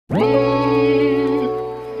What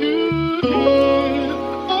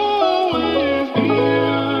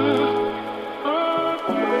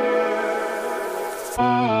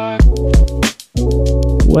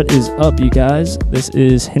is up, you guys? This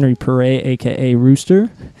is Henry Perret, a.k.a.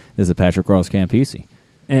 Rooster. This is Patrick Ross Campisi.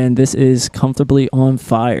 And this is Comfortably on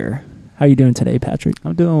Fire. How you doing today, Patrick?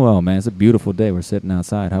 I'm doing well, man. It's a beautiful day. We're sitting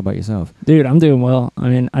outside. How about yourself? Dude, I'm doing well. I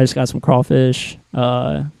mean, I just got some crawfish.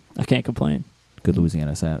 I can't complain. Good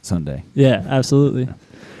Louisiana Sunday. Yeah, absolutely.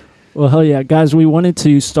 Well, hell yeah. Guys, we wanted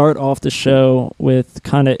to start off the show with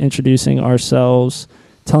kind of introducing ourselves,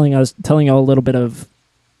 telling y'all a little bit of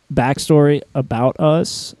backstory about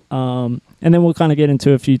us, and then we'll kind of get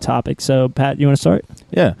into a few topics. So, Pat, you want to start?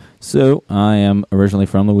 Yeah. So I am originally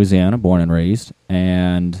from Louisiana, born and raised,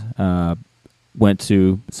 and went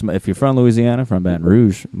to, if you're from Louisiana, from Baton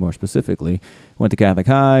Rouge more specifically, went to Catholic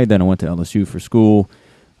High, then I went to LSU for school,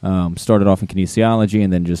 started off in kinesiology,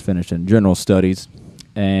 and then just finished in general studies.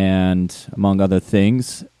 And among other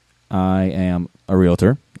things, I am a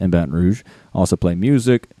realtor in Baton Rouge, also play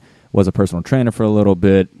music, was a personal trainer for a little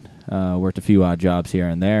bit, worked a few odd jobs here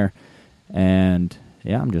and there, and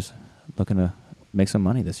yeah, I'm just looking to make some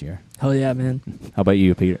money this year. Hell yeah, man. How about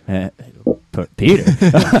you, Peter? Peter?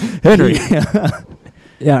 Henry.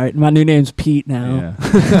 Yeah, all right. My new name's Pete now.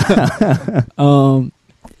 Yeah.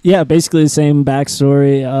 Yeah, basically the same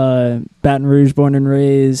backstory. Baton Rouge, born and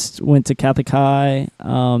raised, went to Catholic High,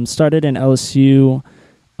 started in LSU,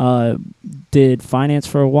 did finance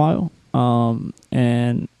for a while,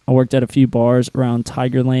 and I worked at a few bars around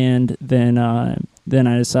Tigerland. Then I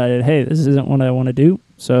decided, hey, this isn't what I want to do.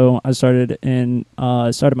 So I started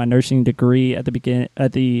my nursing degree at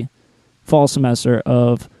the fall semester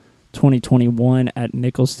of 2021 at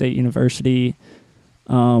Nicholls State University.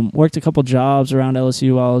 Worked a couple jobs around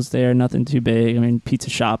LSU while I was there. Nothing too big. I mean, pizza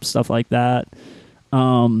shops, stuff like that.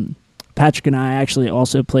 Patrick and I actually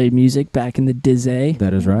also played music back in the Dizzy.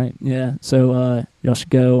 That is right. Yeah, so y'all should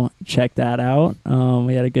go check that out.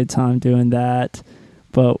 We had a good time doing that,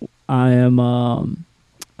 but I am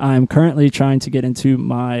currently trying to get into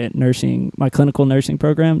my clinical nursing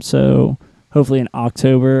program. So hopefully in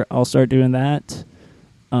October I'll start doing that.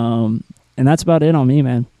 And that's about it on me,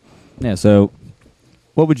 man. Yeah. So,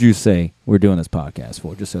 what would you say we're doing this podcast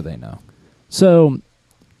for? Just so they know. So,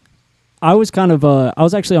 I was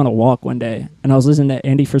actually on a walk one day, and I was listening to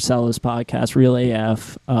Andy Frisella's podcast, Real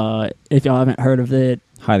AF. If y'all haven't heard of it,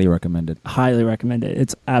 Highly recommend it. Highly recommend it.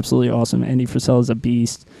 It's absolutely awesome. Andy Frisella's a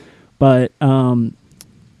beast. But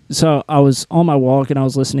so I was on my walk, and I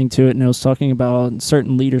was listening to it, and it was talking about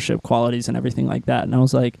certain leadership qualities and everything like that. And I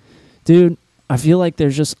was like, dude, I feel like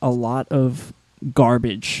there's just a lot of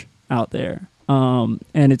garbage out there. And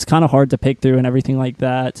it's kind of hard to pick through and everything like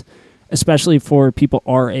that, especially for people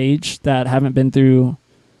our age that haven't been through,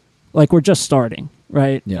 like, we're just starting,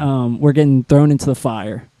 right? Yeah. We're getting thrown into the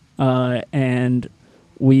fire, and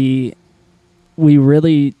we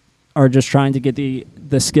really are just trying to get the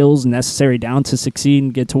skills necessary down to succeed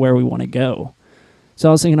and get to where we want to go. So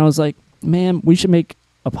I was like, man, we should make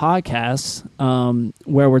a podcast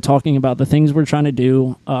where we're talking about the things we're trying to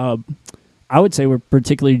do. I would say we're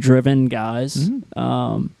particularly driven guys.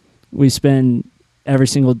 Mm-hmm. We spend every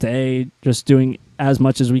single day just doing as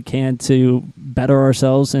much as we can to better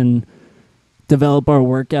ourselves and develop our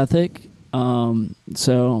work ethic.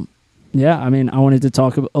 So, yeah, I mean, I wanted to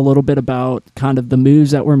talk a little bit about kind of the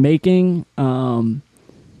moves that we're making,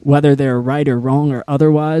 whether they're right or wrong or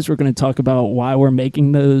otherwise. We're going to talk about why we're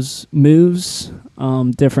making those moves,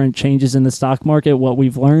 different changes in the stock market, what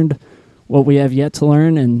we've learned, what we have yet to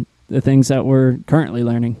learn, and the things that we're currently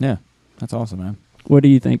learning. Yeah, that's awesome, man. What do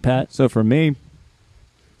you think, Pat? So for me,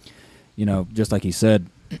 just like you said,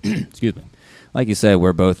 excuse me, like you said,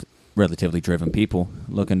 we're both relatively driven people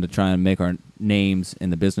looking to try and make our names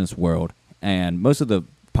in the business world. And most of the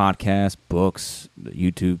podcasts, books, the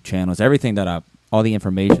YouTube channels, everything all the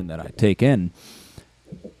information that I take in,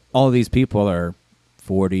 all of these people are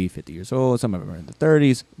 40, 50 years old. Some of them are in the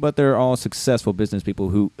 30s, but they're all successful business people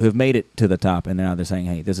who have made it to the top, and now they're saying,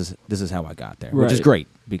 "Hey, this is how I got there," which is great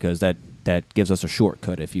because that gives us a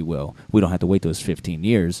shortcut, if you will. We don't have to wait those 15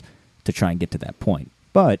 years to try and get to that point.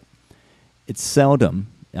 But it's seldom,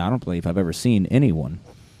 I don't believe I've ever seen any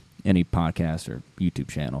podcast or YouTube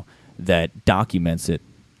channel that documents it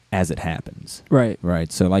as it happens. Right.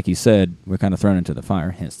 Right. So like you said, we're kind of thrown into the fire,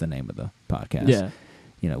 hence the name of the podcast. Yeah.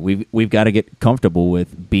 We've got to get comfortable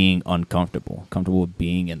with being uncomfortable, comfortable with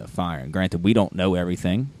being in the fire. And granted, we don't know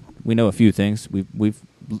everything. We know a few things. We've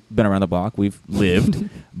been around the block. We've lived,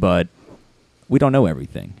 but we don't know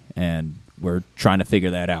everything, and we're trying to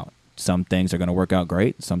figure that out. some things are going to work out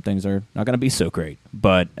great. Some things are not going to be so great.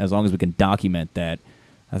 But as long as we can document that,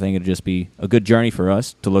 I think it'll just be a good journey for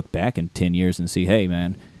us to look back in 10 years and see, hey,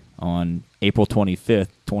 man, on April 25th,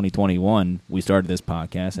 2021, we started this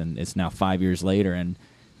podcast, and it's now 5 years later, and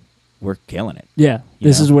we're killing it. Yeah,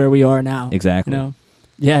 this is where we are now. Exactly. You know?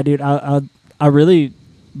 Yeah, dude, I really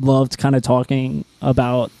loved kind of talking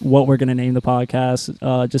about what we're going to name the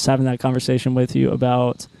podcast, just having that conversation with you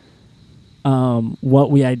about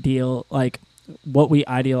what we idealize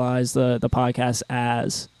the podcast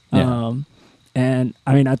as. Yeah. And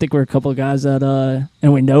I mean, I think we're a couple of guys that,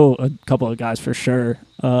 and we know a couple of guys for sure,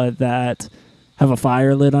 that have a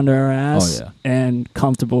fire lit under our ass and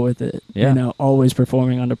comfortable with it. Yeah. You know, always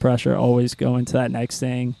performing under pressure, always going to that next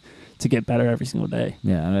thing to get better every single day.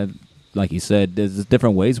 Yeah. And like you said, there's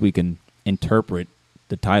different ways we can interpret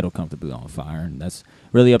the title Comfortably on Fire, and that's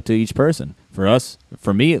really up to each person. For us,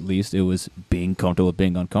 for me at least, it was being comfortable with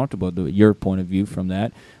being uncomfortable. Your point of view from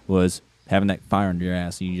that was having that fire under your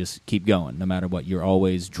ass, and you just keep going no matter what. You're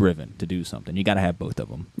always driven to do something. You got to have both of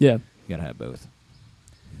them. Yeah. You got to have both.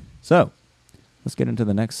 So let's get into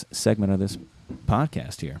the next segment of this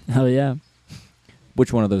podcast here. Hell yeah.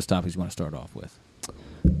 Which one of those topics you want to start off with?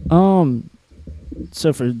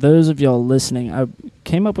 So for those of y'all listening, I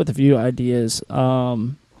came up with a few ideas.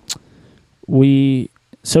 So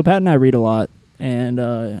Pat and I read a lot,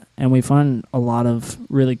 and we find a lot of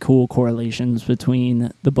really cool correlations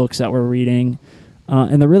between the books that we're reading.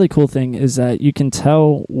 And the really cool thing is that you can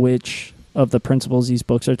tell which of the principles these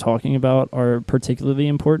books are talking about are particularly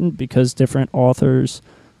important because different authors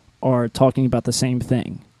are talking about the same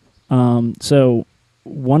thing. So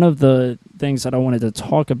one of the things that I wanted to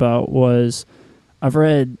talk about was I've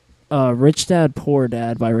read Rich Dad, Poor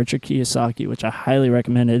Dad by Richard Kiyosaki, which I highly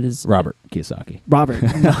recommend. It is Robert Kiyosaki. Robert.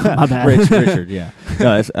 No, my bad. Richard, yeah.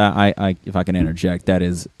 No, if I can interject, that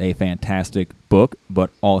is a fantastic book, but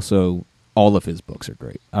also all of his books are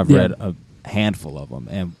great. I've read a handful of them,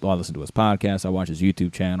 and I listen to his podcast. I watch his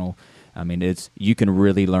YouTube channel. I mean, you can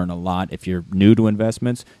really learn a lot if you're new to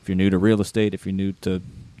investments, if you're new to real estate, if you're new to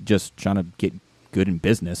just trying to get good in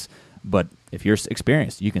business. But if you're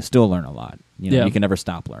experienced, you can still learn a lot. You can never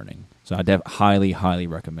stop learning. So I highly, highly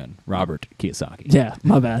recommend Robert Kiyosaki. Yeah,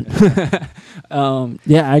 my bad.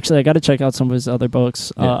 Actually, I got to check out some of his other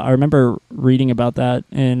books. I remember reading about that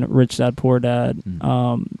in Rich Dad, Poor Dad.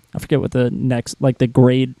 I forget what the next, like the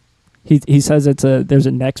grade. He says there's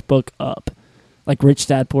a next book up. Like Rich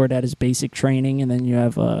Dad, Poor Dad is basic training, and then you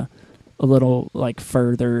have a little like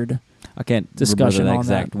furthered. I can't discussion remember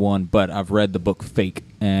the on exact one, but I've read the book Fake,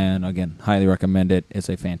 and again, highly recommend it. It's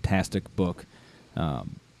a fantastic book.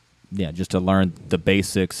 Just to learn the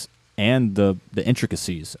basics and the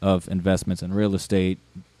intricacies of investments in real estate,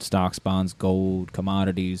 stocks, bonds, gold,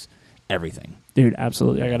 commodities, everything. Dude,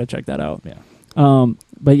 absolutely. I got to check that out. Yeah.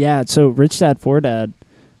 But yeah, so Rich Dad, Poor Dad,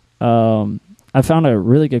 I found a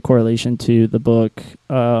really good correlation to the book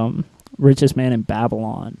Richest Man in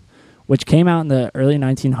Babylon, which came out in the early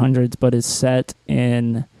 1900s, but is set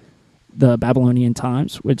in the Babylonian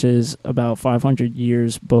times, which is about 500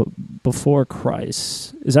 years before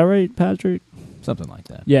Christ. Is that right, Patrick? Something like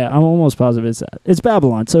that. Yeah, I'm almost positive it's that. It's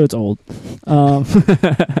Babylon, so it's old.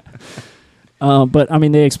 But, I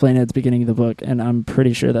mean, they explain it at the beginning of the book, and I'm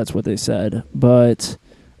pretty sure that's what they said. But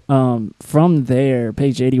from there,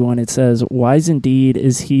 page 81, it says, "Wise indeed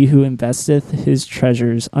is he who investeth his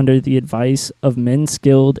treasures under the advice of men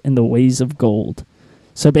skilled in the ways of gold."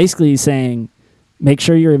 So basically he's saying, make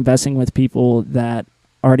sure you're investing with people that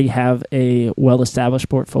already have a well-established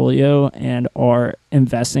portfolio and are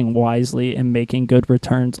investing wisely and making good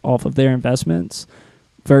returns off of their investments,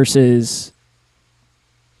 versus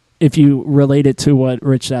if you relate it to what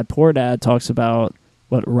Rich Dad, Poor Dad talks about,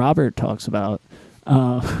 what Robert talks about,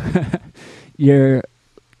 you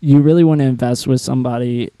really want to invest with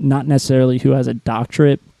somebody not necessarily who has a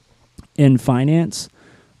doctorate in finance,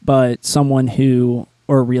 but someone who,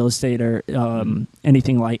 or real estate or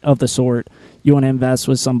anything like of the sort. You want to invest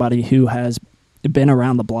with somebody who has been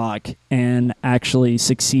around the block and actually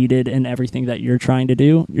succeeded in everything that you're trying to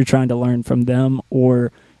do. You're trying to learn from them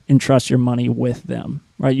or entrust your money with them,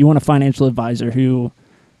 right? You want a financial advisor who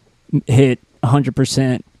hit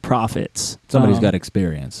 100% profits. Somebody who's got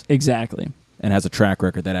experience. Exactly. And has a track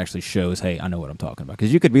record that actually shows, hey, I know what I'm talking about.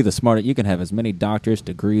 Because you could be the smartest, you can have as many doctorates,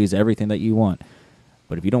 degrees, everything that you want.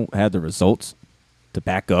 But if you don't have the results to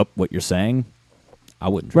back up what you're saying, I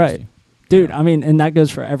wouldn't trust you. Dude, I mean, and that goes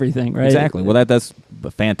for everything, right? Exactly. Well, that's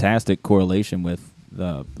a fantastic correlation with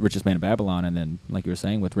the Richest Man in Babylon, and then, like you were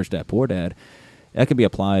saying, with Rich Dad, Poor Dad. That can be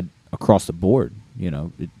applied across the board.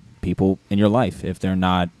 People in your life, if they're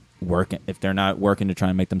not working to try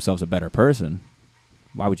and make themselves a better person,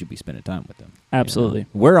 why would you be spending time with them? Absolutely. You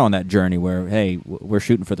know? We're on that journey where, hey, we're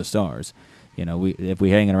shooting for the stars. You know, if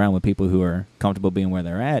we're hanging around with people who are comfortable being where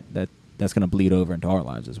they're at, that's going to bleed over into our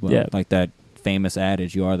lives as well. Yeah. Like that famous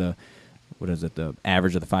adage, you are the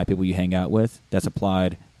average of the 5 people you hang out with. That's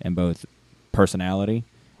applied in both personality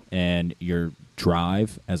and your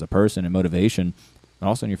drive as a person and motivation, but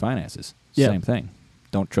also in your finances. Yeah. Same thing.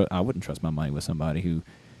 I wouldn't trust my money with somebody who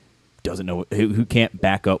doesn't know, who can't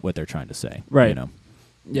back up what they're trying to say. Right. You know?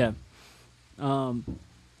 Yeah.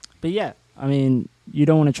 But yeah, I mean, you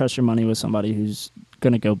don't want to trust your money with somebody who's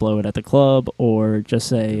going to go blow it at the club or just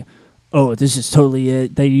say, oh, this is totally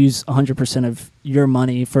it. They use 100% of your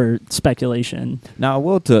money for speculation. Now, I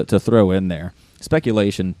will to throw in there,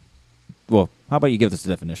 speculation, well, how about you give us a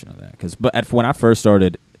definition of that? Because when I first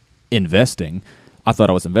started investing, I thought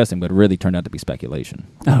I was investing, but it really turned out to be speculation.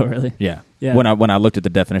 Oh, really? Yeah. Yeah. When I looked at the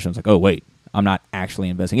definition, I was like, oh, wait, I'm not actually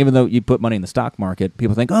investing. Even though you put money in the stock market,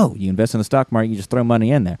 people think, oh, you invest in the stock market, you just throw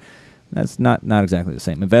money in there. That's not exactly the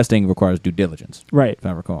same. Investing requires due diligence. Right. If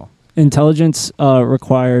I recall. Intelligence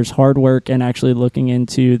requires hard work and actually looking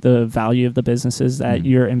into the value of the businesses that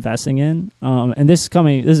you're investing in. And this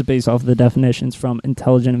is based off of the definitions from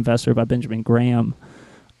Intelligent Investor by Benjamin Graham.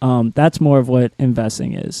 That's more of what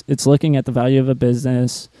investing is. It's looking at the value of a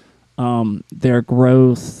business, their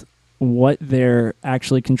growth, what they're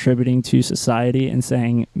actually contributing to society, and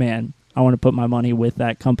saying, man, I want to put my money with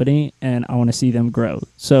that company and I want to see them grow.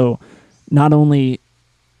 So not only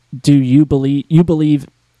do you believe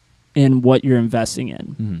in what you're investing in.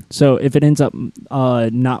 Mm-hmm. So if it ends up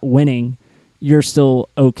not winning, you're still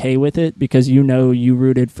okay with it because you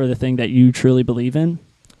rooted for the thing that you truly believe in,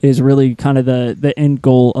 is really kind of the end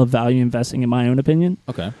goal of value investing, in my own opinion.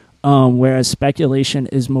 Okay. Whereas speculation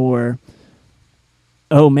is more,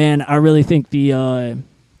 oh man, I really think the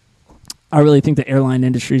airline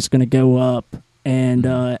industry is going to go up,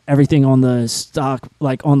 and everything on the stock,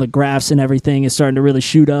 like on the graphs and everything, is starting to really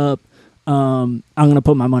shoot up. I'm going to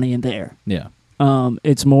put my money in there. Yeah.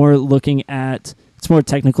 It's more more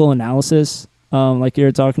technical analysis, like you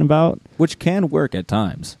were talking about. Which can work at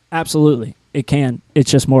times. Absolutely. It can.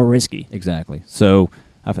 It's just more risky. Exactly. So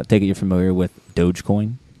I take it you're familiar with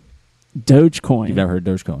Dogecoin? Dogecoin. You've never heard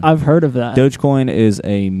of Dogecoin? I've heard of that. Dogecoin is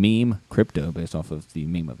a meme crypto based off of the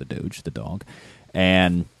meme of the Doge, the dog.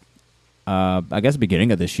 And I guess at the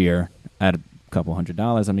beginning of this year, I had a couple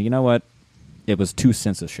 $100. I mean, you know what? It was 2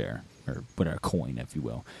 cents a share, or whatever, coin, if you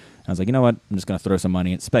will. And I was like, you know what? I'm just going to throw some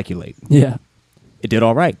money and speculate. Yeah. It did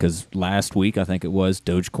all right because last week, I think it was,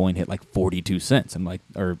 Dogecoin hit like 42 cents. I'm like,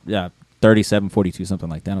 37, 42, something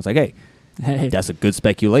like that. I was like, hey, that's a good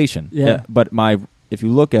speculation. Yeah. But if you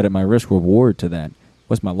look at it, my risk reward to that,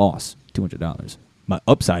 what's my loss? $200. My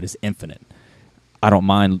upside is infinite. I don't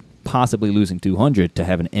mind possibly losing $200 to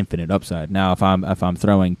have an infinite upside. Now, if I'm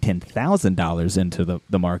throwing $10,000 into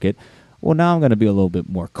the market, well, now I'm going to be a little bit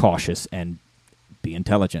more cautious and be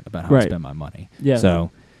intelligent about how I spend my money. Yeah.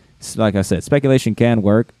 So, like I said, speculation can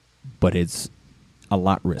work, but it's a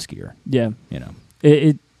lot riskier. Yeah. You know,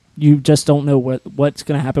 you just don't know what's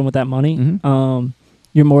going to happen with that money. Mm-hmm.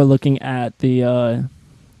 You're more looking at the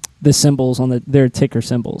symbols on their ticker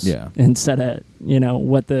symbols, instead of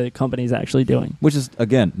what the company's actually doing. Which is,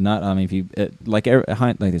 again, not. I mean, if you like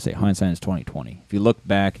they say, hindsight is 20/20. If you look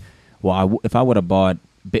back, if I would have bought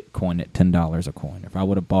Bitcoin at $10 a coin, if I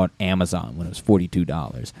would have bought Amazon when it was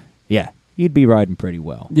 $42, you'd be riding pretty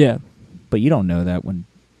well. Yeah, but you don't know that when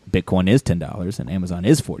Bitcoin is $10 and Amazon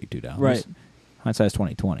is $42. Right. Hindsight is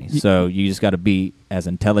 20/20. So you just got to be as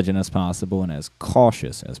intelligent as possible and as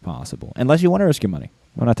cautious as possible, unless you want to risk your money.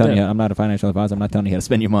 I'm not telling you. I'm not a financial advisor. I'm not telling you how to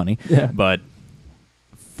spend your money. Yeah. But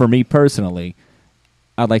for me personally,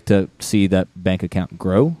 I'd like to see that bank account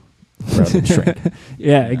grow rather than shrink.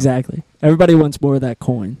 Yeah, exactly. Everybody wants more of that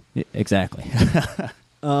coin. Exactly.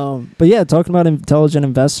 But yeah, talking about Intelligent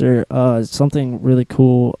Investor, something really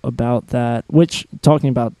cool about that, which, talking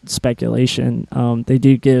about speculation,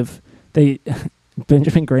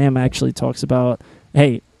 Benjamin Graham actually talks about,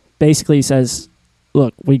 basically he says,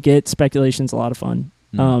 look, we get speculation's a lot of fun,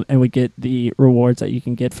 and we get the rewards that you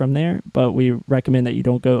can get from there, but we recommend that you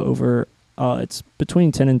don't go over, it's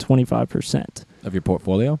between 10 and 25% of your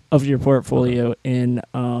portfolio? Of your portfolio in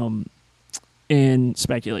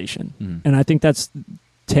speculation. Mm-hmm. And I think that's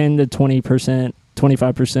 10 to 20%,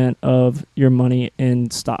 25% of your money in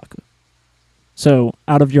stock. So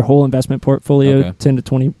out of your whole investment portfolio, 10 to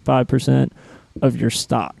 25% of your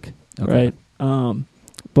stock, right?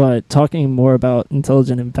 But talking more about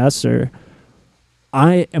Intelligent Investor,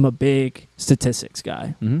 I am a big statistics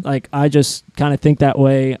guy. Mm-hmm. Like, I just kind of think that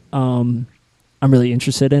way. I'm really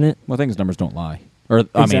interested in it. Well, things numbers don't lie. Or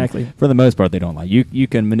Exactly. I mean, for the most part, they don't lie. You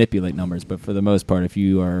can manipulate numbers, but for the most part, if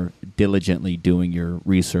you are diligently doing your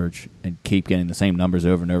research and keep getting the same numbers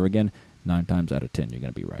over and over again, 9 times out of 10, you're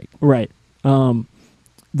going to be right. Right.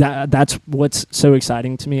 That's what's so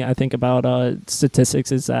exciting to me, I think, about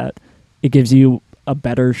statistics, is that it gives you a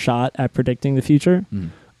better shot at predicting the future.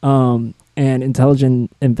 And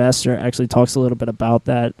Intelligent Investor actually talks a little bit about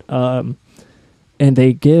that. And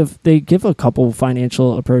they give a couple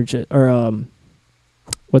financial approaches, or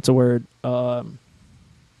what's the word?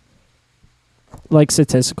 Like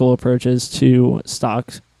statistical approaches to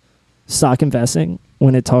stock investing.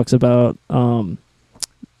 When it talks about,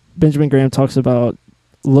 Benjamin Graham talks about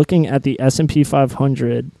looking at the S&P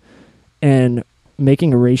 500 and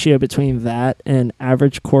making a ratio between that and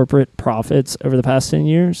average corporate profits over the past 10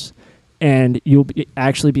 years. And you'll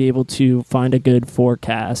actually be able to find a good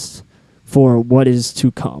forecast for what is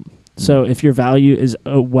to come. So if your value is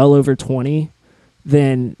well over 20,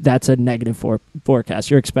 then that's a negative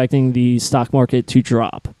forecast. You're expecting the stock market to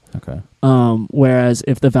drop. Okay. Whereas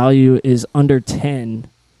if the value is under 10,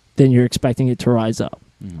 then you're expecting it to rise up.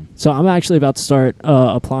 So I'm actually about to start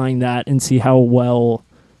applying that and see how well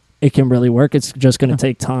it can really work. It's just going to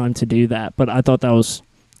take time to do that. But I thought that was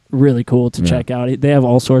really cool to check out. They have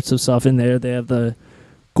all sorts of stuff in there. They have the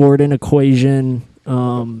Gordon equation.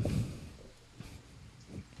 Well,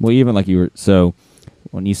 even like so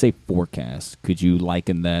when you say forecast, could you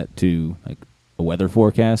liken that to like a weather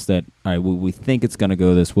forecast that, all right, we think it's going to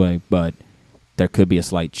go this way, but there could be a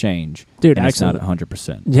slight change. Dude, and it's not absolutely.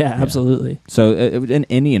 100%. Yeah, absolutely. So in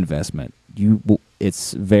any investment,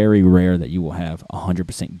 it's very rare that you will have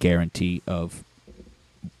 100% guarantee of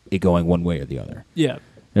it going one way or the other. Yeah.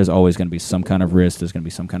 There's always going to be some kind of risk. There's going to be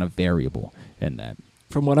some kind of variable in that.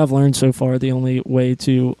 From what I've learned so far, the only way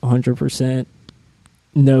to 100%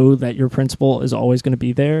 know that your principal is always going to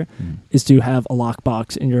be there is to have a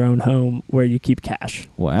lockbox in your own home where you keep cash.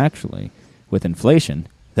 Well, actually, with inflation,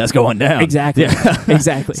 that's going down. Exactly. Yeah.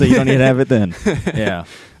 Exactly. So you don't need to have it then. Yeah.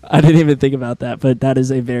 I didn't even think about that, but that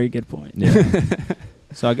is a very good point. Yeah.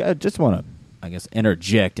 So I just want to, I guess,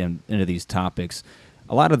 interject into these topics.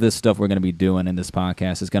 A lot of this stuff we're going to be doing in this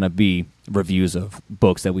podcast is going to be reviews of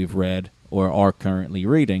books that we've read or are currently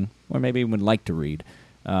reading, or maybe would like to read,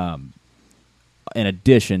 in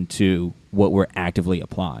addition to what we're actively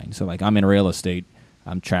applying. So, like, I'm in real estate.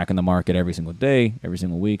 I'm tracking the market every single day, every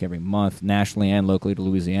single week, every month, nationally and locally to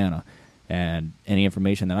Louisiana. And any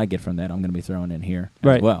information that I get from that, I'm going to be throwing in here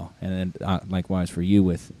as well. And then likewise for you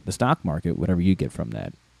with the stock market, whatever you get from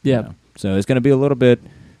that. Yeah. You know. So it's going to be a little bit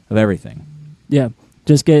of everything. Yeah.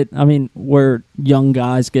 We're young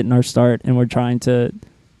guys getting our start, and we're trying to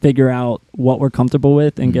figure out what we're comfortable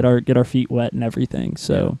with and get our feet wet and everything.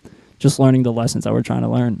 So just learning the lessons that we're trying to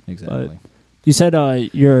learn. Exactly. But you said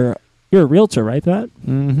you're a realtor, right, Pat?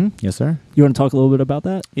 Mm-hmm. Yes, sir. You want to talk a little bit about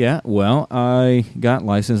that? Yeah, well, I got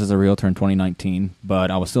licensed as a realtor in 2019,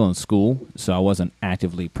 but I was still in school, so I wasn't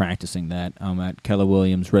actively practicing that. I'm at Keller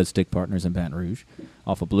Williams Red Stick Partners in Baton Rouge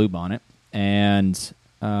off of Bluebonnet. And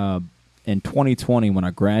in 2020, when I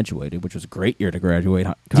graduated, which was a great year to graduate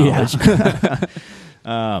college,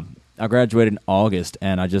 I graduated in August,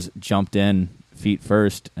 and I just jumped in feet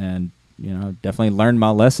first and definitely learned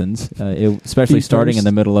my lessons, especially feet starting first. in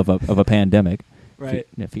the middle of a pandemic. Right.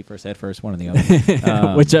 Feet first, head first, one or the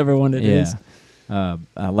other. Whichever one it is. I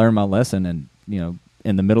learned my lesson, and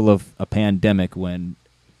in the middle of a pandemic, when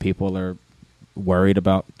people are worried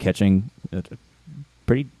about catching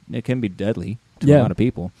it can be deadly to a lot of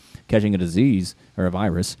people, catching a disease or a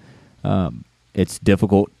virus. It's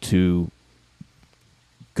difficult to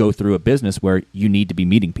go through a business where you need to be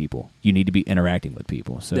meeting people. You need to be interacting with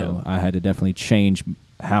people. So I had to definitely change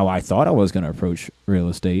how I thought I was going to approach real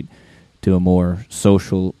estate to a more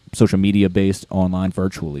social media based, online,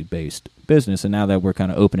 virtually based business. And now that we're kind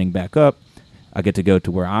of opening back up, I get to go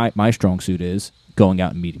to where my strong suit is, going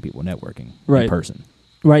out and meeting people, networking in person.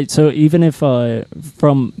 Right. So even if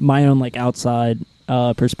from my own outside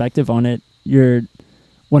perspective on it,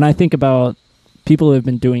 when I think about people who have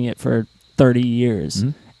been doing it for 30 years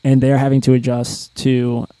and they're having to adjust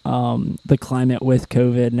to the climate with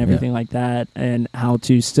COVID and everything like that, and how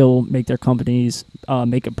to still make their companies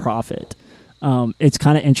make a profit. It's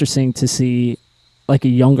kind of interesting to see a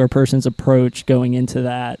younger person's approach going into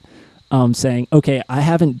that, saying, okay, I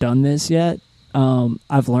haven't done this yet.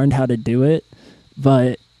 I've learned how to do it,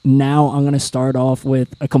 but now I'm going to start off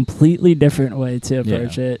with a completely different way to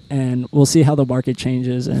approach it, and we'll see how the market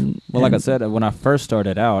changes. Like I said, when I first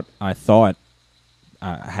started out, I thought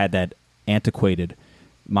I had that antiquated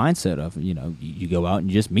mindset of, you go out and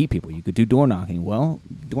you just meet people. You could do door knocking. Well,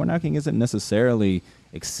 door knocking isn't necessarily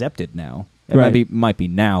accepted now. It might be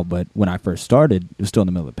now, but when I first started, it was still in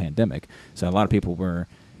the middle of the pandemic. So a lot of people were,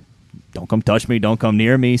 don't come touch me, don't come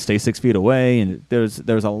near me, stay 6 feet away. And there's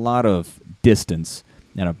a lot of distance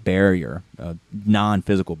and a barrier, a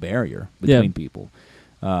non-physical barrier between people.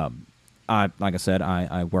 Like I said,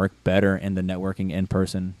 I work better in the networking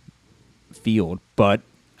in-person field, but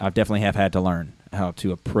I definitely have had to learn how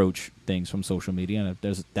to approach things from social media,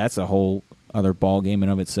 and that's a whole other ball game in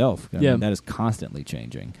of itself. I mean, that is constantly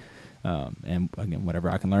changing. And again, whatever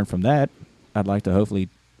I can learn from that, I'd like to hopefully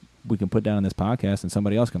we can put down in this podcast and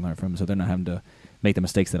somebody else can learn from it, so they're not having to make the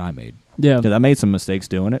mistakes that I made. Yeah. Because I made some mistakes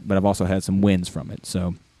doing it, but I've also had some wins from it. So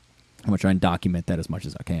I'm going to try and document that as much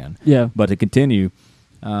as I can. Yeah. But to continue,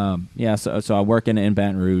 so I work in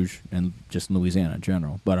Baton Rouge and just Louisiana in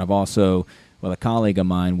general. But I've also, a colleague of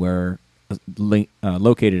mine, we're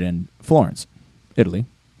located in Florence, Italy,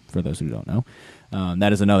 for those who don't know.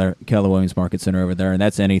 That is another Keller Williams Market Center over there, and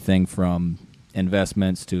that's anything from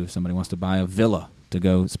investments to if somebody wants to buy a villa to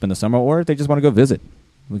go spend the summer, or if they just want to go visit,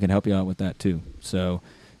 we can help you out with that too. So,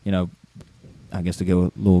 I guess to give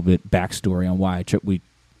a little bit backstory on why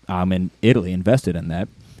I'm in Italy, invested in that,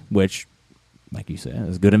 which, like you said,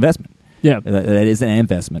 is a good investment. Yeah, that is an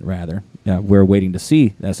investment rather. We're waiting to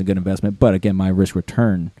see that's a good investment, but again, my risk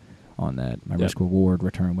return on that, my risk reward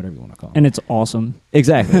return, whatever you want to call it. And it's awesome.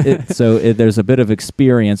 Exactly. There's a bit of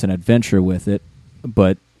experience and adventure with it,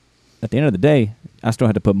 but at the end of the day, I still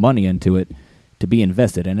had to put money into it to be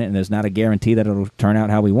invested in it, and there's not a guarantee that it'll turn out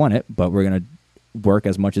how we want it, but we're going to work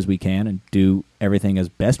as much as we can and do everything as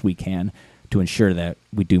best we can to ensure that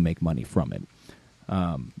we do make money from it.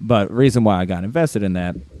 But the reason why I got invested in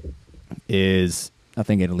that is I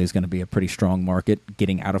think Italy is going to be a pretty strong market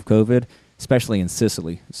getting out of COVID, especially in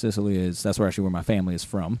Sicily. That's where my family is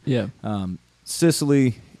from. Yeah.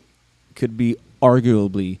 Sicily could be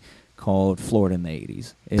arguably called Florida in the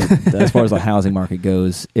 80s. As far as the housing market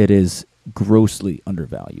goes, it is grossly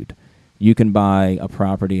undervalued. You can buy a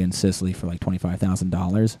property in Sicily for like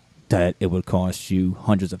 $25,000 that it would cost you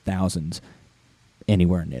hundreds of thousands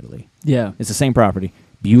anywhere in Italy. Yeah. It's the same property.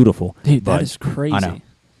 Beautiful. Dude, that is crazy. I know.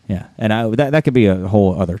 Yeah. And that could be a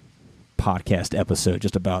whole other podcast episode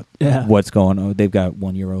just about what's going on. They've got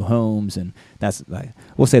 €1 homes, and that's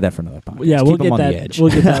we'll say that for another podcast. Yeah, we'll get that.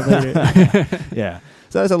 We'll get that later. Yeah.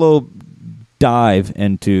 So that's a little dive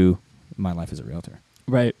into my life as a realtor.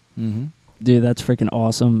 Right. Mm-hmm. Dude, that's freaking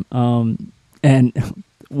awesome. And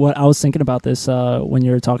what I was thinking about this when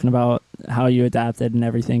you were talking about how you adapted and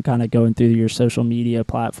everything, kind of going through your social media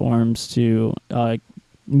platforms to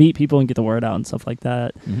meet people and get the word out and stuff like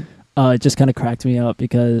that. Mm-hmm. It just kind of cracked me up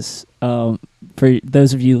because for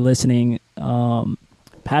those of you listening,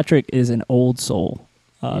 Patrick is an old soul,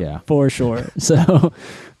 for sure. So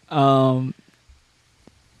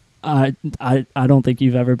I don't think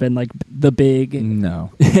you've ever been like the big.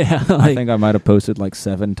 No. Yeah. I think I might have posted like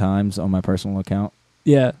 7 times on my personal account.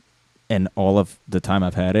 Yeah. And all of the time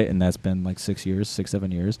I've had it, and that's been like 6 years,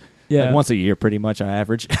 7 years. Yeah. Like once a year, pretty much, I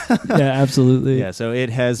average. Yeah, absolutely. Yeah. So it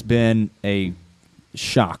has been a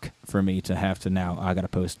shock for me to have to now, I got to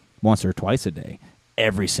post once or twice a day,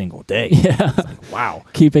 every single day. Yeah. It's like, wow.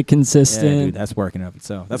 Keep it consistent. Yeah, dude, that's working up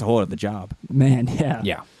itself. That's a whole other job. Man, yeah.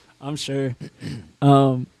 Yeah. I'm sure.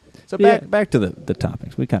 So back to the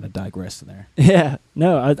topics. We kind of digressed there. Yeah.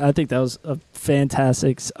 No, I think that was a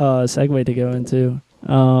fantastic segue to go into.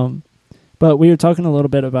 But we were talking a little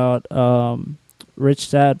bit about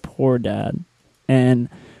Rich Dad, Poor Dad. And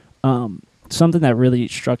something that really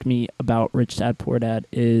struck me about Rich Dad, Poor Dad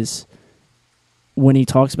is when he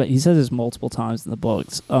talks about, he says this multiple times in the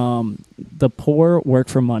books, the poor work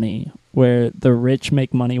for money, where the rich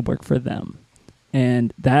make money work for them.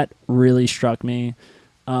 And that really struck me.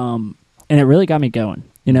 And it really got me going.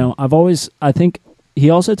 I think he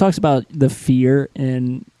also talks about the fear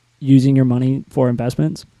in using your money for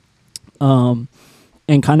investments, and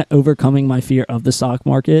kind of overcoming my fear of the stock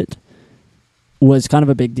market was kind of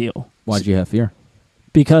a big deal. Why'd you have fear?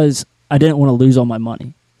 Because I didn't want to lose all my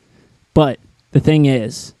money. But the thing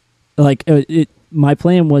is, like, my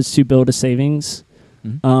plan was to build a savings,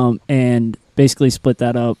 and basically split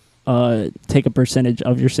that up, take a percentage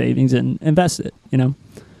of your savings and invest it,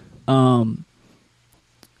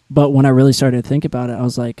 But when I really started to think about it, I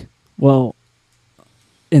was like, well,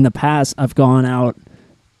 in the past, I've gone out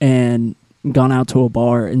to a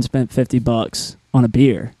bar and spent $50 on a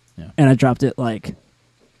beer, and I dropped it like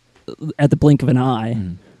at the blink of an eye.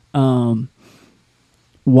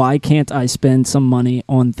 Why can't I spend some money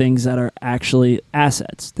on things that are actually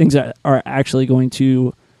assets, things that are actually going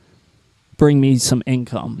to bring me some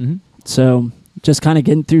income. Mm-hmm. So just kind of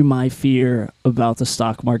getting through my fear about the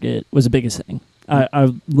stock market was the biggest thing.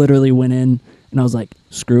 I literally went in and I was like,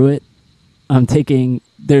 screw it.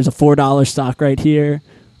 There's a $4 stock right here.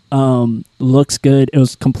 Looks good. It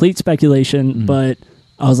was complete speculation, but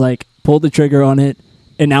I was like, pulled the trigger on it,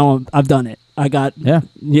 and now I've done it.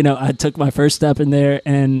 I took my first step in there,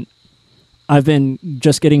 and I've been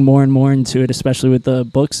just getting more and more into it, especially with the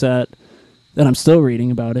books that I'm still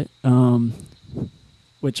reading about it,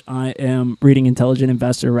 which I am reading Intelligent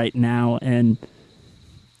Investor right now, and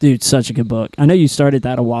dude, such a good book. I know you started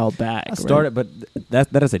that a while back. I started, but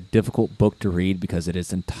that is a difficult book to read because it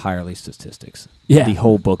is entirely statistics. Yeah. The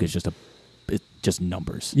whole book is just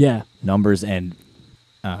numbers. Yeah. Numbers and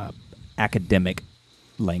academic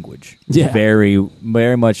language. Yeah. Very,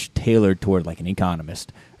 very much tailored toward like an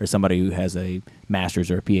economist or somebody who has a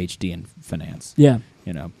master's or a PhD in finance. Yeah.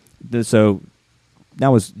 So that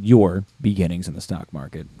was your beginnings in the stock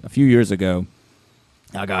market. A few years ago,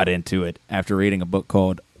 I got into it after reading a book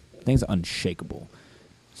called, I think it's Unshakable.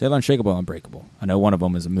 Is it Unshakable or Unbreakable? I know one of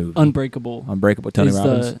them is a movie. Unbreakable. Tony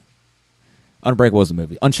Robbins. Unbreakable is the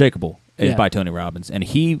movie. Unshakable is by Tony Robbins. And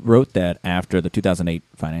he wrote that after the 2008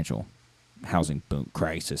 financial housing boom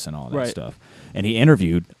crisis and all that stuff. And he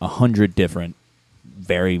interviewed 100 different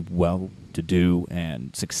very well-to-do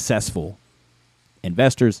and successful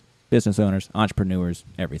investors, business owners, entrepreneurs,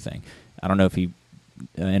 everything. I don't know if he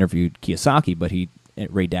interviewed Kiyosaki, but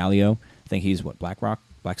Ray Dalio. I think he's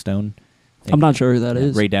Blackstone. I'm not sure who that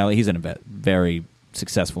is. Ray Dalio. He's a very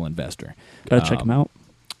successful investor. Gotta check him out.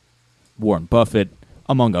 Warren Buffett,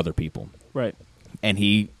 among other people. Right. And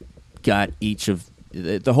he got each of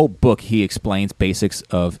the whole book. He explains basics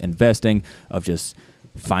of investing, of just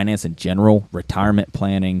finance in general, retirement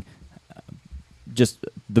planning, just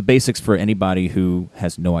the basics for anybody who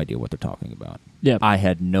has no idea what they're talking about. Yeah. I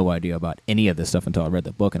had no idea about any of this stuff until I read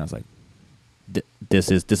the book, and I was like,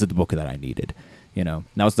 this is the book that I needed. Now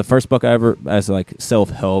it's the first book I ever, as like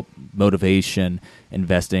self-help, motivation,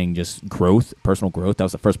 investing, just growth, personal growth. That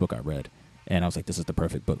was the first book I read, and I was like, this is the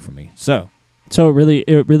perfect book for me. So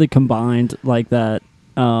it really combined like that.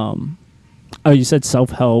 You said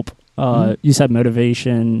self-help. You said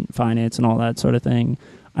motivation, finance, and all that sort of thing.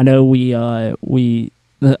 I know you've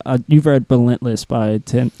read Relentless by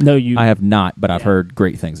Tim. No, I have not, but I've heard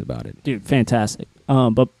great things about it. Dude, fantastic.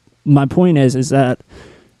 But my point is that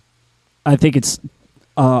I think it's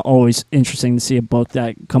always interesting to see a book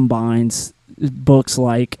that combines books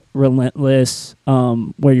like Relentless,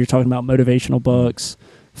 where you're talking about motivational books,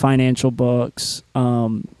 financial books,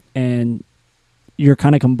 and you're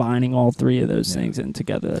kind of combining all three of those things in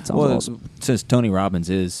together. That sounds awesome. Since Tony Robbins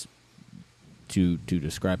is, to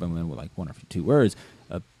describe him in like one or two words,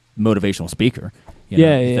 a motivational speaker.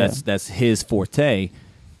 That's his forte.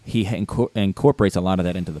 He incorporates a lot of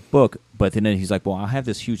that into the book, but then he's like, well, I have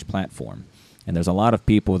this huge platform, and there's a lot of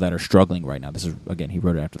people that are struggling right now. This is, again, he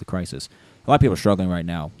wrote it after the crisis. A lot of people are struggling right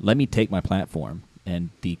now. Let me take my platform and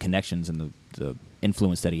the connections and the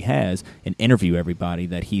influence that he has and interview everybody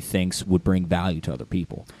that he thinks would bring value to other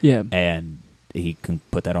people. Yeah. And he can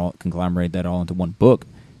conglomerate that all into one book.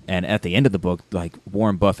 And at the end of the book, like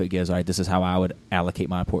Warren Buffett gives, all right, this is how I would allocate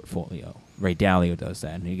my portfolio. Ray Dalio does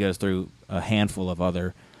that. And he goes through a handful of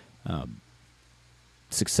other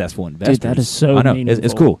successful investors. Dude, that is so meaningful.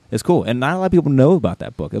 It's cool. It's cool. And not a lot of people know about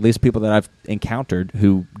that book, at least people that I've encountered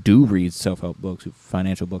who do read self-help books,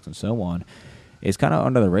 financial books, and so on. It's kind of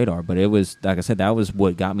under the radar, but it was, like I said, that was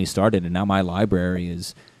what got me started, and now my library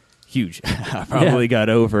is huge. I probably got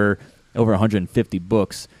over 150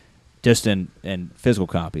 books just in physical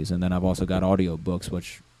copies, and then I've also got audio books,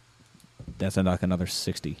 which that's like another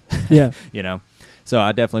 60. Yeah. So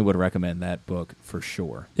I definitely would recommend that book for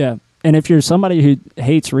sure. Yeah. And if you're somebody who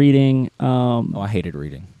hates reading... I hated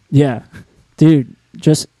reading. Yeah. Dude,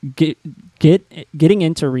 just getting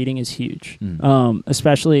into reading is huge.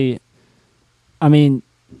 Especially... I mean,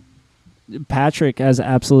 Patrick has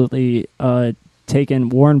absolutely taken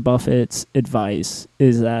Warren Buffett's advice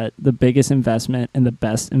is that the biggest investment and the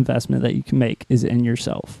best investment that you can make is in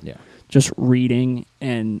yourself. Yeah. Just reading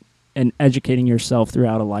and educating yourself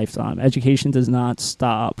throughout a lifetime. Education does not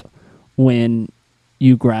stop when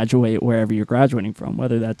you graduate wherever you're graduating from,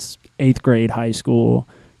 whether that's 8th grade, high school,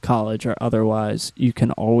 college, or otherwise. You can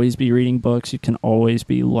always be reading books. You can always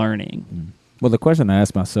be learning. Well, the question I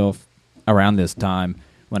asked myself around this time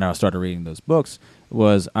when I started reading those books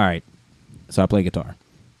was, all right, so I play guitar.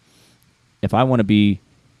 If I want to be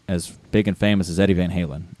as big and famous as Eddie Van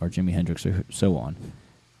Halen or Jimi Hendrix or so on,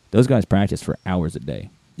 those guys practice for hours a day.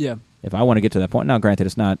 Yeah. If I want to get to that point, now granted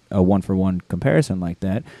it's not a one-for-one comparison like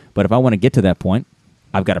that, but if I want to get to that point,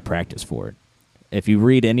 I've got to practice for it. If you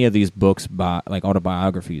read any of these books, like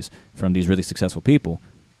autobiographies from these really successful people,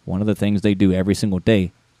 one of the things they do every single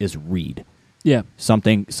day is read. Yeah.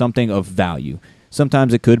 Something of value.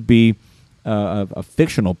 Sometimes it could be a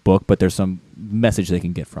fictional book, but there's some message they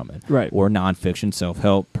can get from it. Right. Or nonfiction,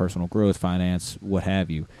 self-help, personal growth, finance, what have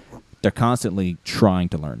you. They're constantly trying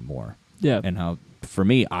to learn more. Yeah. And how, for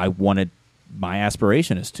me, my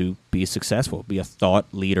aspiration is to be successful, be a thought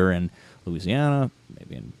leader in Louisiana,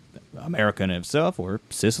 maybe in America in itself, or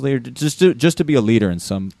Sicily, or just to be a leader in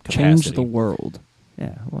some capacity. Change the world.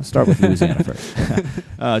 Yeah, well, start with Louisiana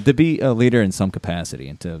first. To be a leader in some capacity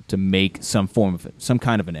and to make some form of it, some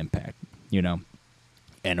kind of an impact,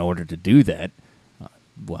 In order to do that,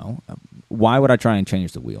 why would I try and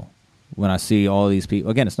change the wheel? When I see all these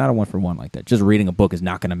people, again, it's not a one-for-one like that. Just reading a book is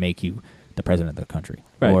not going to make you the president of the country,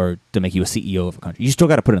 right, or to make you a CEO of a country. You still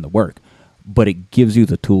got to put in the work, but it gives you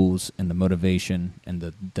the tools and the motivation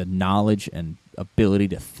and the knowledge and ability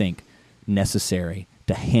to think necessary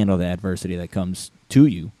to handle the adversity that comes to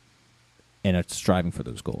you, and it's striving for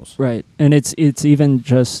those goals. Right. And it's even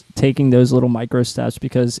just taking those little micro steps,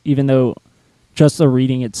 because even though just the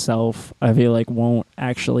reading itself, I feel like won't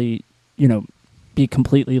actually, be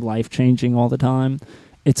completely life-changing all the time.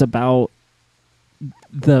 It's about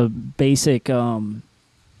the basic thought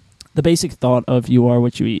of you are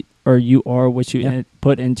what you eat, or you are what you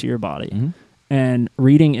put into your body. Mm-hmm. And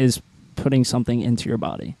reading is putting something into your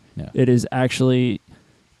body. Yeah. It is actually,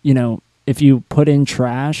 if you put in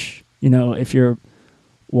trash, if you're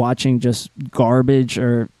watching just garbage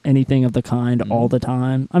or anything of the kind all the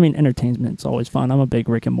time. I mean, entertainment's always fun. I'm a big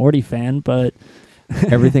Rick and Morty fan, but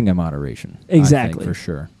everything in moderation. Exactly. I think, for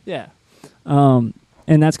sure. Yeah.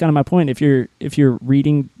 And that's kind of my point. If you're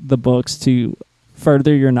reading the books to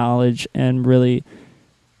further your knowledge and really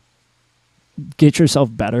get yourself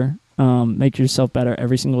better, make yourself better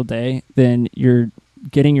every single day, then you're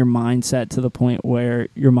getting your mindset to the point where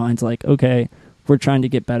your mind's like, okay, we're trying to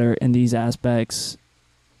get better in these aspects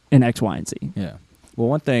in X, Y, and Z. Yeah. Well,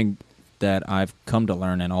 one thing that I've come to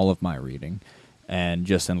learn in all of my reading and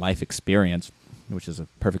just in life experience, which is a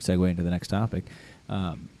perfect segue into the next topic,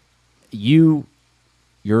 your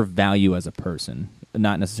value as a person,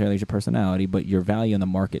 not necessarily as your personality, but your value in the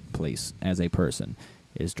marketplace as a person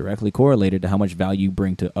is directly correlated to how much value you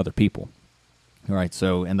bring to other people. All right,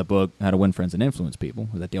 so in the book, How to Win Friends and Influence People,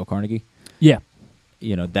 was that Dale Carnegie? Yeah.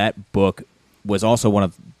 That book was also one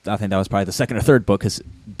of, I think that was probably the second or third book, because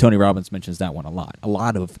Tony Robbins mentions that one a lot. A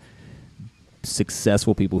lot of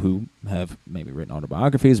successful people who have maybe written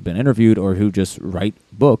autobiographies, been interviewed, or who just write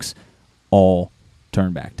books, all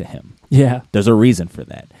turn back to him. Yeah. There's a reason for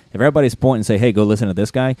that. If everybody's pointing and say, hey, go listen to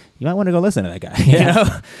this guy, you might want to go listen to that guy.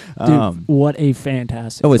 Yeah. Dude, what a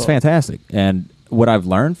fantastic book. It's book. fantastic. And what I've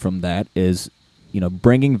learned from that is,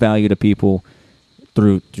 bringing value to people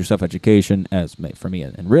through self-education. As for me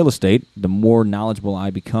in real estate, the more knowledgeable I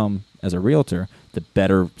become as a realtor, the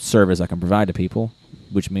better service I can provide to people,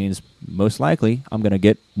 which means most likely I'm going to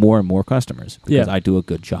get more and more customers because I do a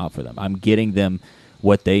good job for them. I'm getting them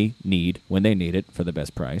what they need when they need it for the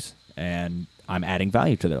best price, and I'm adding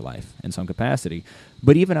value to their life in some capacity.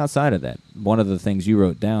 But even outside of that, one of the things you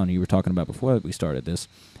wrote down, you were talking about before we started this,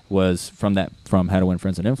 was from How to Win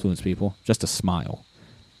Friends and Influence People, just a smile.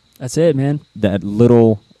 That's it, man. That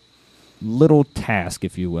little task,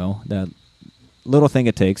 if you will, that little thing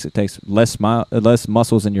it takes less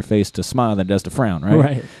muscles in your face to smile than it does to frown, right?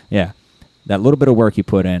 Right. Yeah. That little bit of work you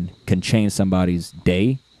put in can change somebody's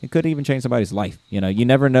day. It could even change somebody's life. You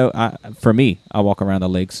never know. For me, I walk around the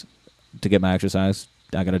lakes to get my exercise.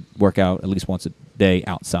 I got to work out at least once a day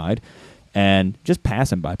outside. And just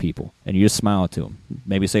passing by people, and you just smile to them.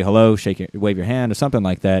 Maybe say hello, wave your hand, or something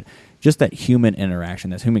like that. Just that human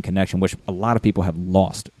interaction, that human connection, which a lot of people have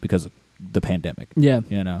lost because of the pandemic. Yeah.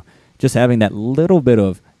 Just having that little bit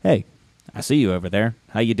of, hey, I see you over there.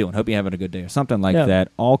 How you doing? Hope you're having a good day, or something like that.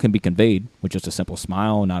 All can be conveyed with just a simple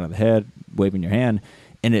smile, nod of the head, waving your hand.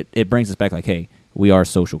 And it brings us back like, hey, we are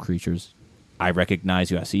social creatures. I recognize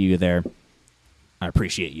you. I see you there. I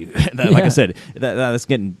appreciate you. Like I said, that's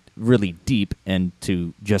getting really deep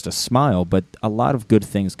into just a smile, but a lot of good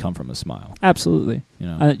things come from a smile. Absolutely.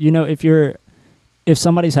 If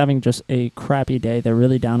somebody's having just a crappy day, they're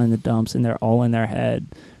really down in the dumps and they're all in their head,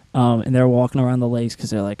 and they're walking around the lakes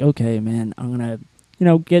because they're like, okay, man, I'm going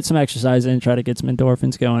to, get some exercise in, try to get some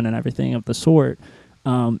endorphins going and everything of the sort.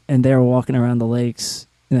 And they're walking around the lakes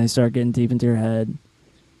and they start getting deep into your head.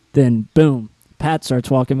 Then, boom, Pat starts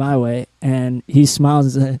walking my way, and he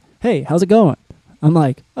smiles and says, hey, how's it going? I'm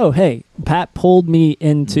like, oh, hey, Pat pulled me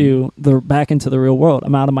back into the real world.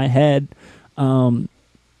 I'm out of my head.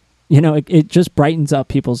 it just brightens up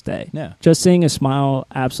people's day. Yeah. Just seeing a smile,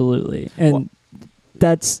 absolutely. And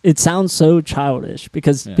it sounds so childish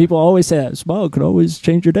because people always say that a smile could always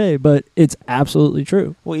change your day, but it's absolutely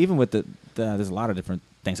true. Well, even with there's a lot of different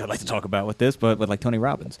things I'd like to talk about with this, but with like Tony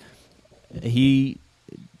Robbins, he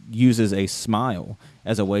uses a smile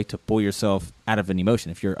as a way to pull yourself out of an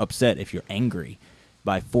emotion. If you're upset, if you're angry,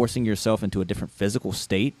 by forcing yourself into a different physical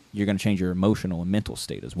state, you're going to change your emotional and mental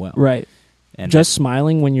state as well. Right. And just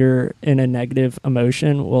smiling when you're in a negative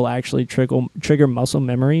emotion will actually trigger muscle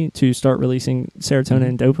memory to start releasing serotonin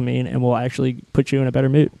and dopamine, and will actually put you in a better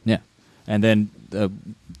mood. Yeah. And then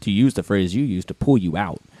to use the phrase you used, to pull you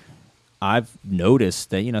out, I've noticed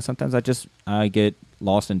that, sometimes I get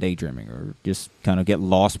lost in daydreaming, or just kind of get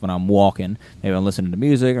lost when I'm walking. Maybe I'm listening to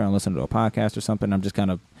music, or I'm listening to a podcast or something. I'm just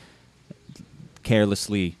kind of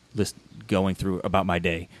carelessly going through about my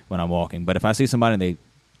day when I'm walking. But if I see somebody and they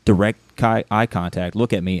direct eye contact,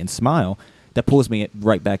 look at me and smile, that pulls me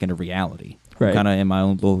right back into reality. Right. Kind of in my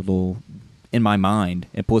own little in my mind,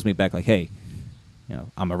 it pulls me back like, hey,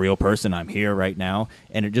 I'm a real person. I'm here right now.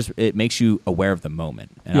 And it makes you aware of the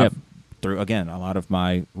moment. And through, again, a lot of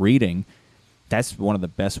my reading, that's one of the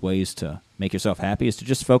best ways to make yourself happy, is to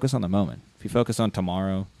just focus on the moment. If you focus on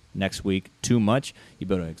tomorrow, next week, too much, you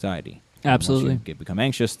build anxiety. Absolutely. Once you become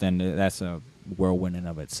anxious, then that's a whirlwind in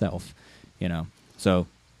of itself, So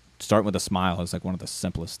start with a smile is like one of the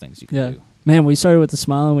simplest things you can do. Man, we started with a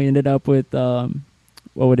smile and we ended up with, what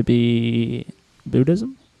would it be,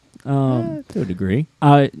 Buddhism? To a degree.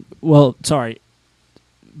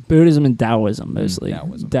 Buddhism and Taoism mostly.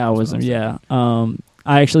 Taoism, yeah.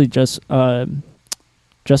 I actually just a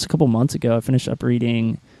couple months ago, I finished up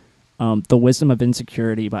reading The Wisdom of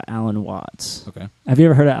Insecurity by Alan Watts. Okay. Have you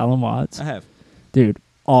ever heard of Alan Watts? I have. Dude,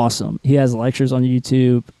 awesome. He has lectures on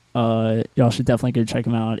YouTube. Y'all should definitely go check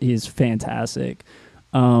him out. He's fantastic.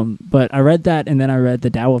 But I read that, and then I read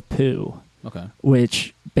The Tao of Pooh. Okay.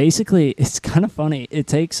 Which basically, it's kind of funny. It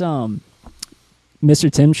takes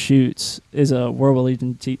Mr. Tim Schutz is a world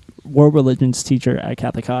religions teacher at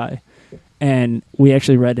Catholic High, and we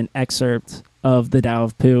actually read an excerpt of The Tao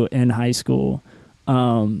of Pooh in high school.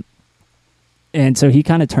 And so he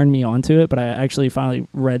kind of turned me on to it, but I actually finally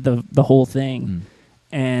read the whole thing.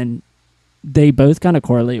 And they both kind of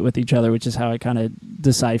correlate with each other, which is how I kind of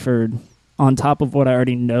deciphered, on top of what I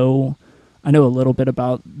already know. I know a little bit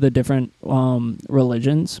about the different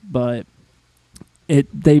religions, but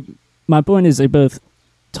my point is they both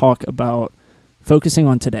talk about focusing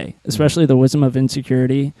on today, especially The Wisdom of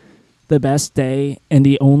Insecurity. The best day and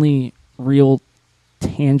the only real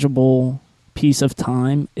tangible piece of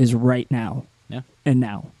time is right now. Yeah. And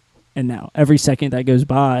now. Every second that goes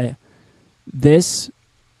by, this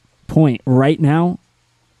point right now,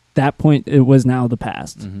 that point, it was now the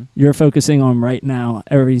past. You're focusing on right now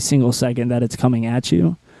every single second that it's coming at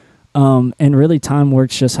you. And really, time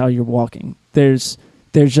works just how you're walking. There's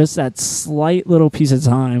just that slight little piece of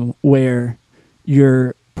time where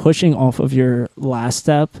you're pushing off of your last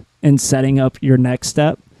step and setting up your next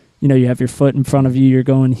step. You have your foot in front of you, you're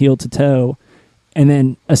going heel to toe, and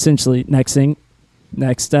then essentially next thing,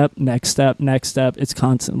 next step. It's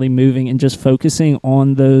constantly moving, and just focusing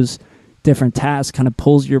on those different tasks kind of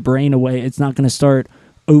pulls your brain away. It's not going to start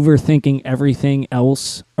overthinking everything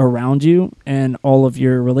else around you and all of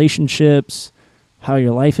your relationships, how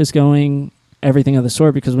your life is going, everything of the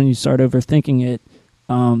sort, because when you start overthinking it,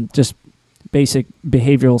 just basic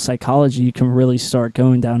behavioral psychology, you can really start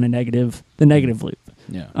going down the negative loop.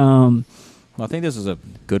 Yeah. Well, I think this is a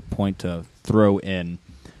good point to throw in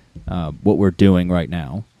what we're doing right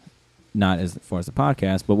now, not as far as the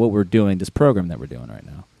podcast, but what we're doing, this program that we're doing right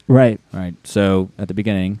now. Right. Right. So at the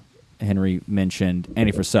beginning, Henry mentioned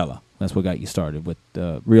Andy Frisella. That's what got you started with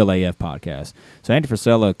the Real AF podcast. So Andy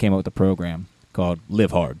Frisella came up with a program called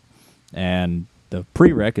Live Hard. And the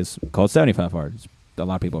prereq is called 75 Hard. A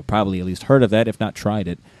lot of people have probably at least heard of that, if not tried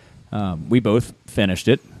it. We both finished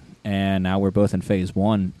it, and now we're both in phase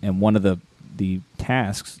 1. And one of the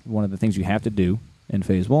tasks, one of the things you have to do in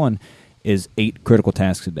phase 1 is 8 critical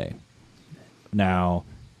tasks a day. Now,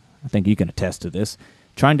 I think you can attest to this.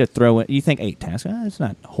 Trying to throw in, you think 8 tasks, it's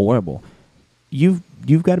not horrible. You've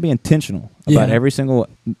got to be intentional about every single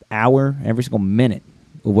hour, every single minute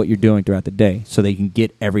of what you're doing throughout the day, so that you can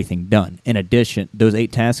get everything done. In addition, those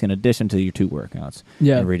 8 tasks in addition to your 2 workouts,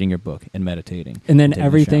 and reading your book and meditating, and then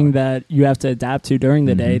everything that you have to adapt to during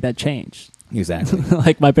the day that changed. Exactly.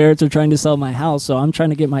 Like my parents are trying to sell my house, so I'm trying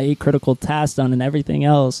to get my 8 critical tasks done and everything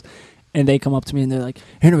else, and they come up to me and they're like,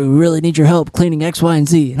 "Henry, we really need your help cleaning X, Y, and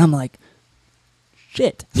Z," and I'm like,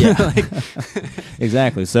 shit. Yeah.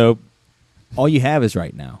 Exactly. So all you have is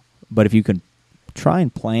right now. But if you can try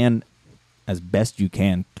and plan as best you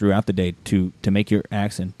can throughout the day to make your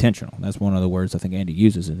acts intentional. That's one of the words I think Andy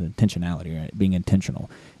uses is intentionality, right? Being intentional.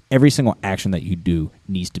 Every single action that you do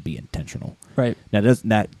needs to be intentional. Right.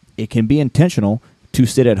 Now, it can be intentional to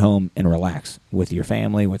sit at home and relax with your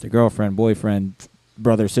family, with your girlfriend, boyfriend,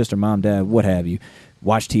 brother, sister, mom, dad, what have you.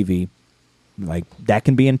 Watch TV. Like, that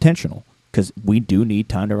can be intentional because we do need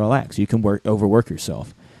time to relax. You can overwork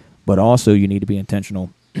yourself. But also you need to be intentional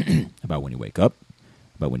about when you wake up,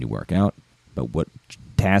 about when you work out, about what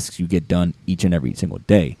tasks you get done each and every single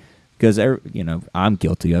day. Because, I'm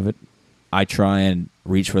guilty of it. I try and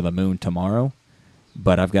reach for the moon tomorrow,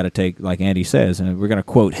 but I've got to take, like Andy says, and we're going to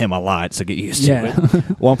quote him a lot, so get used to it.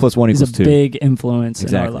 1 + 1 He's equals 2. a big influence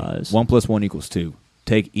Exactly. in our lives. 1 + 1 equals 2.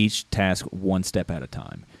 Take each task one step at a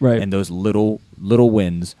time. Right. And those little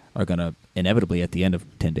wins are going to inevitably, at the end of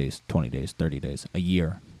 10 days, 20 days, 30 days, a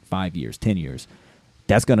year, 5 years, 10 years,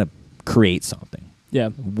 that's going to create something. Yeah.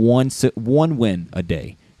 One win a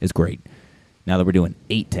day is great. Now that we're doing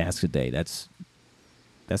 8 tasks a day, that's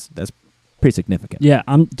pretty significant. Yeah,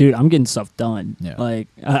 I'm getting stuff done. Yeah. Like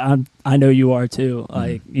I know you are too.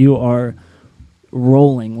 Like you are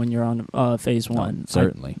rolling when you're on phase 1.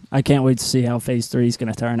 Certainly. I can't wait to see how phase 3 is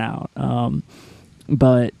going to turn out.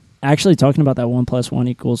 But actually talking about that 1 + 1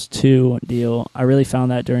 equals 2 deal, I really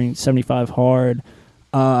found that during 75 Hard.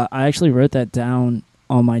 I actually wrote that down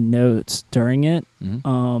on my notes during it.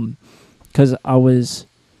 Because I was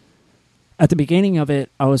at the beginning of it,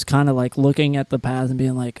 I was kind of like looking at the path and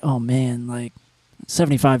being like, oh man, like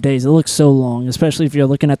 75 days, it looks so long, especially if you're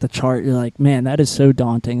looking at the chart. You're like, man, that is so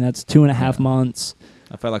daunting. That's 2.5 months.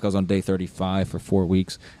 I felt like I was on day 35 for 4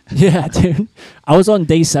 weeks. Yeah, dude. I was on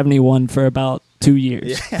day 71 for about 2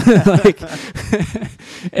 years. Yeah.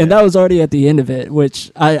 And that was already at the end of it,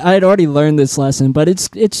 which I had already learned this lesson, but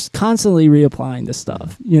it's constantly reapplying this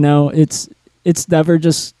stuff. It's never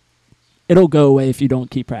just, it'll go away if you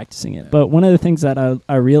don't keep practicing it. But one of the things that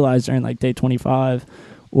I realized during like day 25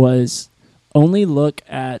 was only look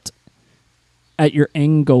at your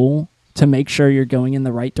end goal to make sure you're going in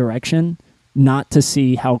the right direction, not to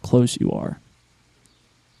see how close you are.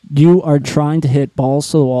 You are trying to hit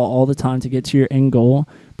balls to the wall all the time to get to your end goal,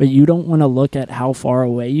 but you don't want to look at how far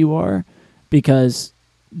away you are, because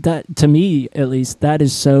that, to me at least,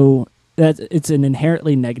 it's an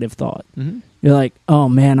inherently negative thought. Mm-hmm. You're like, oh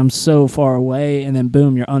man, I'm so far away, and then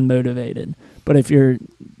boom, you're unmotivated. But if you're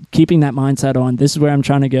keeping that mindset on, this is where I'm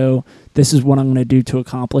trying to go, this is what I'm going to do to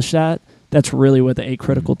accomplish that, that's really what the 8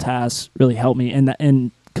 critical tasks really help me.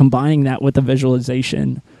 And combining that with the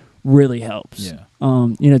visualization really helps. Yeah.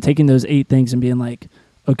 Taking those 8 things and being like,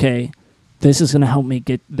 okay, this is going to help me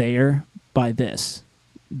get there by this.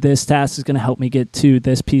 This task is going to help me get to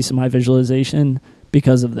this piece of my visualization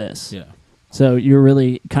because of this. Yeah. So you're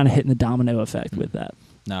really kind of hitting the domino effect with that.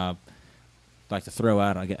 Now, I'd like to throw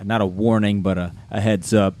out, not a warning, but a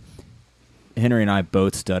heads up. Henry and I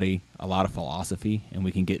both study a lot of philosophy, and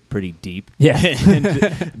we can get pretty deep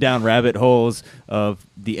down rabbit holes of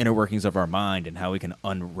the inner workings of our mind and how we can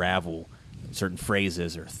unravel certain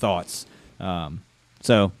phrases or thoughts.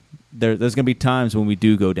 So there's going to be times when we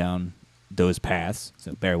do go down those paths,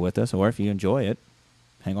 so bear with us, or if you enjoy it,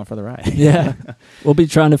 hang on for the ride. Yeah. We'll be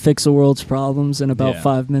trying to fix the world's problems in about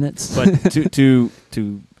 5 minutes. But to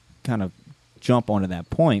kind of jump onto that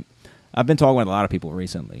point, I've been talking with a lot of people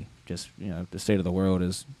recently. Just, the state of the world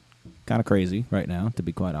is kind of crazy right now, to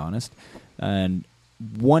be quite honest. And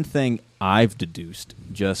one thing I've deduced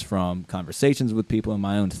just from conversations with people and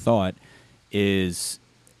my own thought is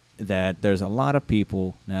that there's a lot of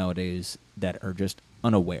people nowadays that are just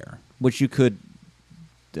unaware, which you could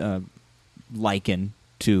liken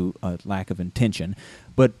to a lack of intention.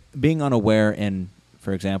 But being unaware in,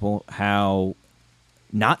 for example, how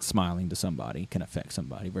not smiling to somebody can affect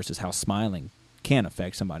somebody versus how smiling can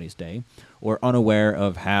affect somebody's day, or unaware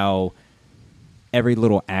of how every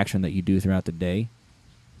little action that you do throughout the day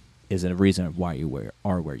is a reason of why you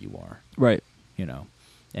are where you are. Right.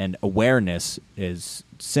 And awareness, as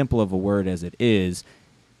simple of a word as it is,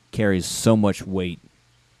 carries so much weight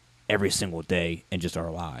every single day in just our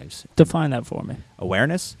lives. Define that for me.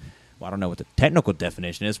 Awareness? Well, I don't know what the technical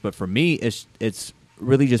definition is, but for me, it's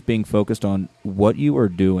really just being focused on what you are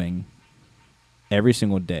doing every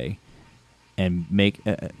single day. And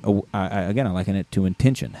I liken it to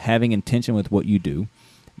intention. Having intention with what you do,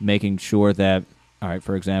 making sure that, all right,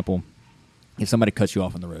 for example, if somebody cuts you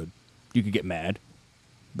off on the road, you could get mad,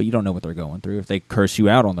 but you don't know what they're going through. If they curse you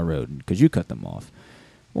out on the road because you cut them off,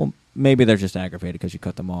 well, maybe they're just aggravated because you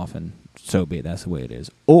cut them off, and so be it. That's the way it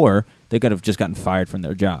is. Or they could have just gotten fired from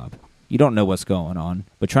their job. You don't know what's going on,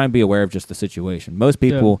 but try and be aware of just the situation. Most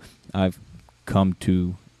people I've come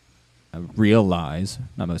to realize,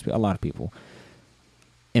 not most people, a lot of people,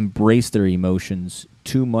 embrace their emotions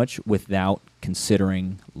too much without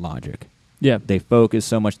considering logic. Yeah. They focus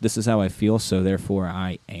so much, this is how I feel, so therefore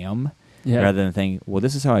I am, Yeah. rather than thinking, well,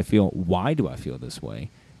 this is how I feel, why do I feel this way?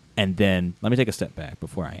 And then let me take a step back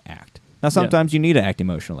before I act. Now, sometimes you need to act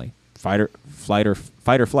emotionally. Fight or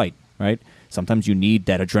flight, right? Sometimes you need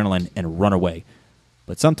that adrenaline and run away.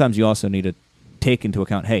 But sometimes you also need to take into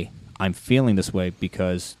account, hey, I'm feeling this way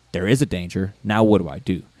because there is a danger. Now what do I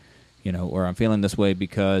do? Or I'm feeling this way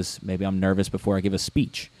because maybe I'm nervous before I give a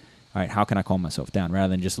speech. All right, how can I calm myself down rather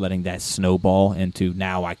than just letting that snowball into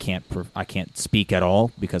now I can't speak at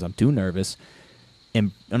all because I'm too nervous.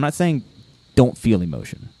 And I'm not saying don't feel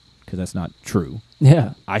emotion, because that's not true.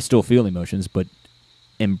 Yeah. I still feel emotions, but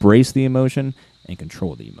embrace the emotion and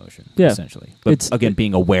control the emotion, essentially. But again,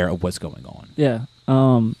 being aware of what's going on. Yeah.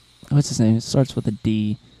 What's his name? It starts with a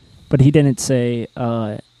D, but he didn't say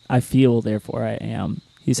I feel, therefore I am.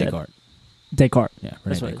 He said Descartes. Yeah,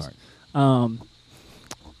 that's what Descartes.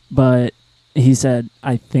 But he said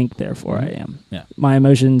I think, therefore I am. Yeah. My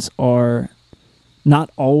emotions are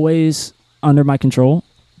not always under my control,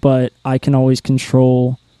 but I can always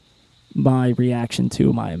control my reaction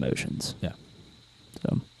to my emotions. Yeah.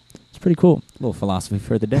 So it's pretty cool. A little philosophy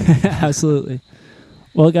for the day. Absolutely.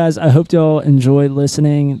 Well, guys, I hope y'all enjoyed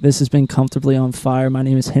listening. This has been Comfortably on Fire. My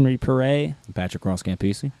name is Henry Perret. Patrick Ross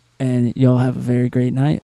Campisi. And y'all have a very great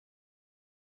night.